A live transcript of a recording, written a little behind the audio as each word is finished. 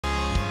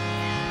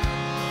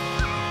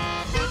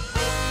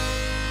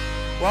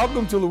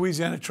Welcome to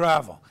Louisiana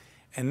Travel.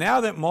 And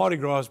now that Mardi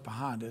Gras is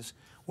behind us,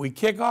 we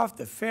kick off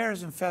the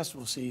fairs and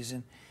festival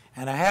season.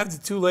 And I have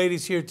the two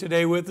ladies here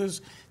today with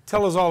us.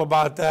 Tell us all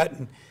about that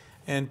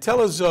and tell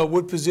us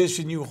what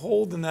position you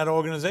hold in that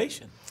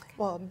organization.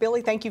 Well,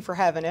 Billy, thank you for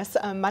having us.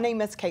 My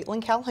name is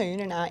Katelyn Calhoun,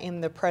 and I am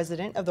the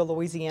president of the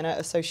Louisiana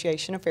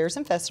Association of Fairs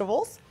and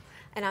Festivals.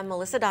 And I'm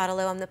Melissa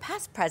Dottolo. I'm the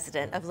past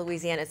president of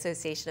Louisiana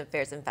Association of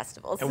Fairs and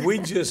Festivals. And we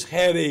just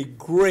had a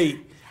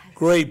great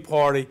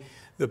party.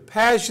 The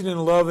passion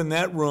and love in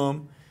that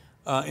room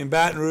in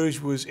Baton Rouge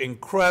was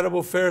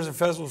incredible. Fairs and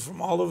festivals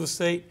from all over the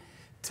state.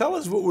 Tell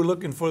us what we're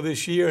looking for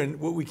this year and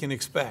what we can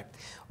expect.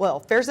 Well,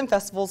 fairs and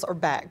festivals are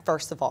back,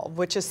 first of all,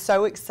 which is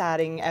so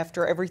exciting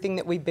after everything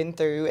that we've been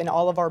through and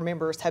all of our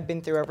members have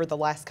been through over the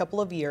last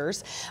couple of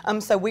years.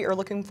 So we are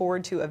looking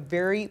forward to a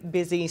very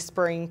busy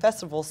spring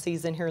festival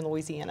season here in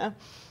Louisiana.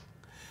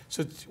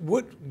 So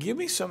give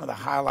me some of the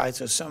highlights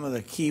of some of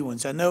the key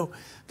ones. I know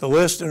the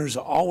listeners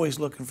are always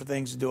looking for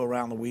things to do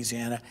around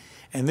Louisiana,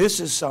 and this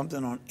is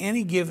something on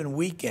any given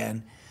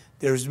weekend.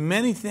 There's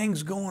many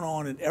things going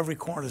on in every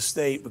corner of the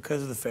state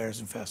because of the fairs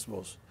and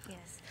festivals. Yes.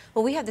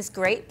 Well, we have this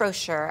great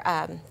brochure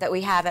that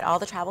we have at all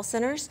the travel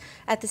centers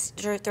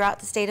throughout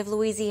the state of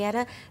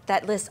Louisiana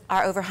that lists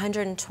our over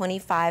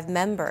 125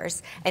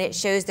 members, and it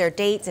shows their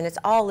dates, and it's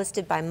all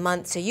listed by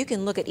month. So you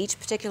can look at each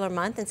particular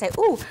month and say,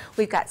 ooh,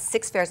 we've got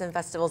 6 fairs and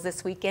festivals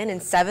this weekend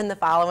and 7 the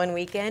following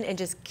weekend, and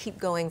just keep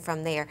going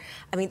from there.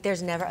 I mean,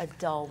 there's never a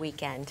dull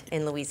weekend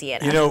in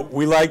Louisiana. You know,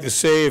 we like to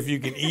say if you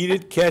can eat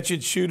it, catch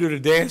it, shoot it, or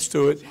dance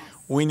to it,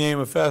 we name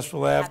a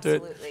festival after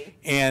Absolutely. it.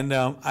 And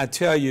I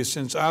tell you,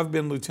 since I've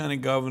been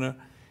lieutenant governor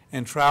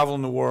and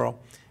traveling the world,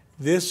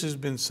 this has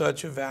been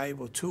such a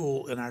valuable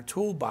tool in our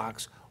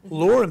toolbox,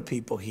 luring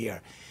people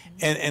here.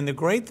 And the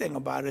great thing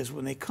about it is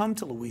when they come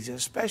to Louisiana,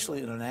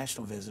 especially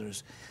international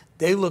visitors,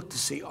 they look to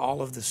see all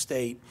of the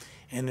state.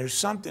 And there's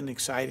something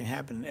exciting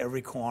happening in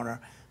every corner.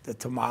 The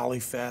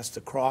tamale fest,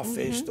 the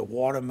crawfish, the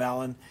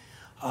watermelon.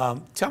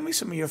 Tell me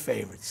some of your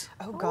favorites.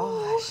 Oh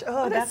gosh,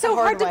 that's so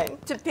hard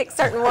to pick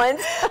certain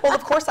ones. Well,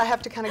 of course, I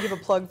have to kind of give a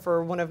plug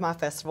for one of my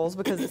festivals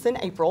because it's in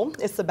April.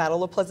 It's the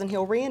Battle of Pleasant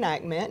Hill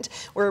reenactment.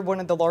 We're one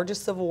of the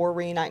largest Civil War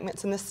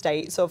reenactments in the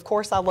state. So, of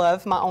course, I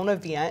love my own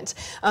event.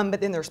 But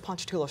then there's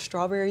Ponchatoula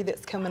Strawberry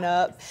that's coming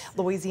up,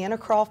 Louisiana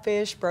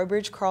Crawfish,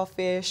 Brobridge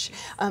Crawfish.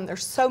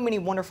 There's so many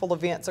wonderful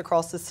events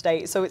across the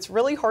state. So it's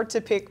really hard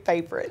to pick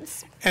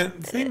favorites. And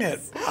the thing that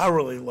I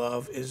really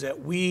love is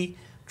that we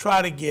try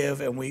to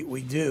give, and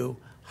we do,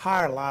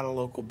 hire a lot of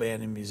local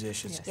band and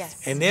musicians. Yes.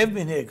 And they've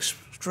been hit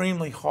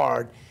extremely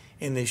hard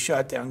in this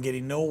shutdown,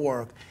 getting no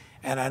work.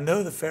 And I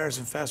know the fairs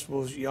and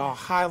festivals, y'all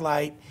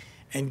highlight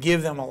and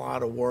give them a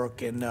lot of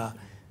work, and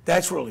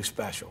that's really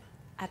special.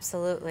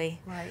 Absolutely.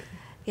 Right.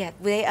 Yeah,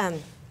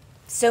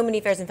 so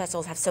many fairs and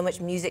festivals have so much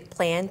music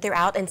planned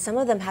throughout, and some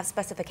of them have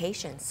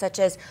specifications, such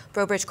as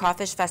Brobridge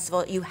Crawfish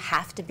Festival. You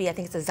have to be, I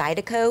think it's a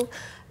Zydeco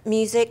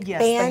music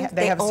band.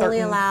 They have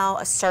only allow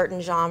a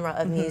certain genre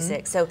of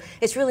music. So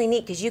it's really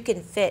neat because you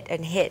can fit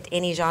and hit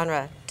any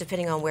genre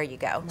depending on where you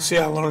go. See,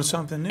 I learned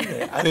something new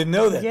today. I didn't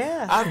know that.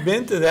 Yeah. I've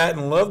been to that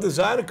and love the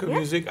Zydeco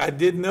music. I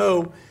didn't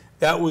know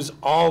that was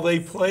all they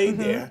played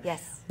there.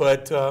 Yes.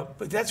 But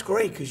that's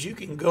great because you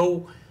can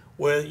go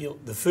where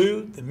the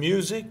food, the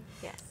music.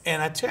 Yes.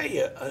 And I tell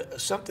you,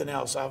 something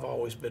else I've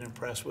always been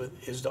impressed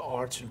with is the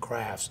arts and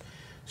crafts.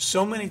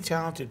 So many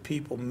talented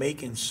people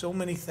making so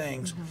many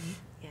things.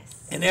 Yes.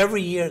 And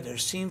every year there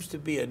seems to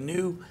be a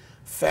new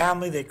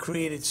family that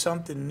created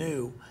something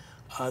new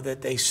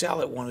that they sell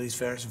at one of these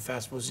fairs and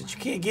festivals that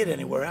you can't get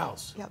anywhere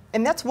else. Yep.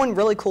 And that's one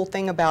really cool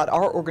thing about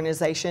our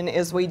organization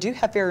is we do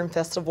have fair and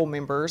festival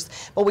members,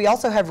 but we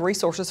also have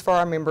resources for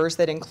our members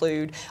that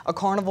include a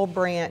carnival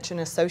branch, an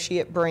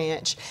associate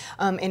branch,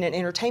 and an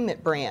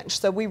entertainment branch.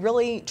 So we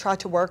really try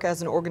to work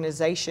as an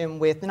organization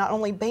with not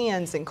only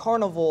bands and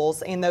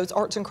carnivals and those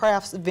arts and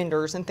crafts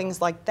vendors and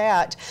things like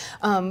that.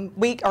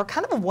 We are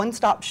kind of a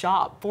one-stop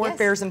shop for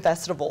fairs and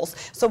festivals.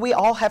 So we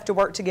all have to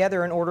work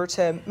together in order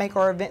to make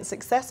our event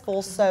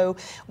successful. So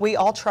we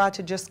all try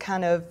to just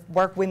kind of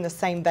work in the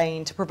same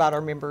vein to provide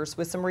our members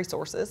with some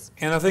resources.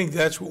 And I think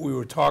that's what we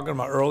were talking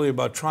about earlier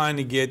about trying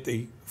to get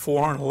the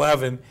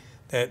 411,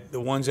 the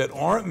ones that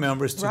aren't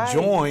members to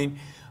join.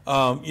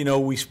 You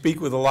know, we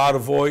speak with a lot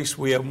of voice.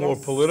 We have more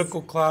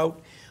political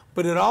clout,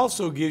 but it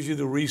also gives you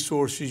the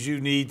resources you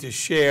need to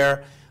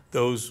share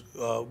those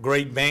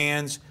great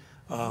bands,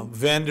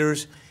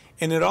 vendors,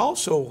 and it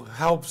also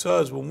helps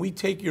us when we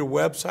take your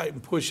website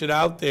and push it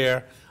out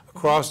there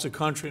across the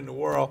country and the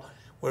world,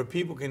 where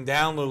people can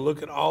download,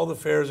 look at all the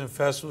fairs and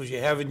festivals you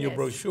have in your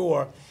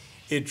brochure.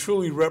 It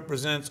truly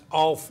represents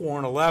all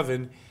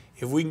 411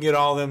 if we can get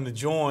all of them to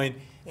join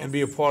and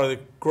be a part of the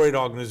great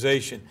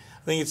organization.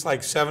 I think it's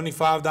like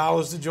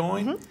 $75 to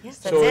join. Yes,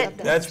 so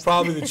that's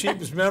probably the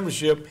cheapest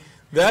membership.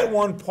 That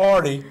one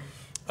party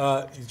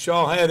that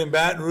y'all had in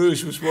Baton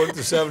Rouge was worth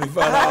the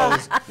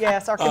 $75.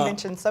 Yes, our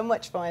convention's so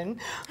much fun.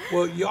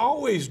 Well, you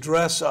always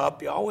dress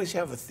up. You always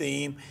have a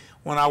theme.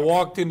 when I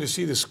walked in to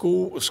see the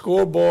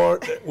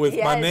scoreboard with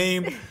my Yes.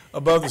 name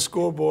above the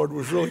scoreboard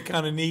was really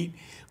kind of neat.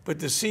 But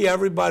to see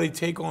everybody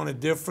take on a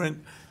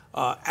different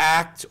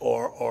act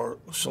or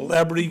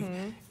celebrity,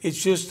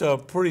 it's just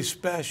pretty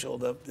special,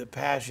 the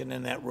passion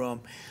in that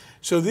room.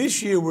 So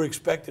this year we're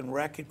expecting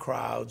record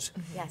crowds.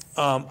 Yes.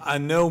 I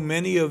know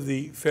many of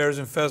the fairs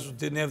and festivals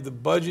didn't have the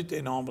budget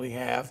they normally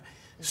have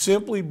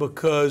simply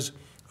because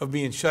of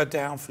being shut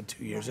down for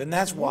 2 years. And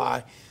that's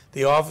why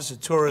the Office of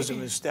Tourism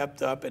has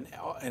stepped up and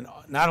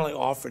not only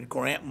offered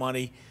grant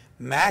money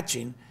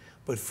matching,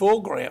 but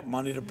full grant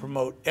money to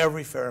promote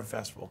every fair and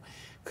festival.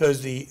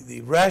 Because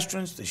the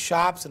restaurants, the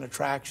shops, and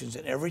attractions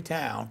in every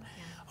town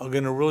are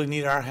going to really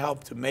need our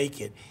help to make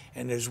it.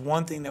 And there's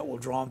one thing that will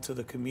draw them to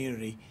the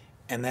community,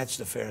 and that's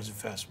the fairs and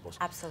festivals.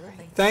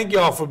 Absolutely. Thank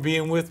y'all for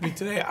being with me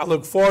today. I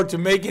look forward to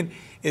making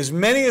as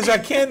many as I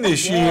can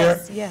this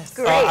Yes, year. yes.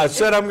 Great. I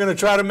said I'm going to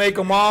try to make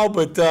them all,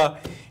 but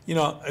you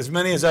know, as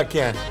many as I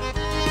can.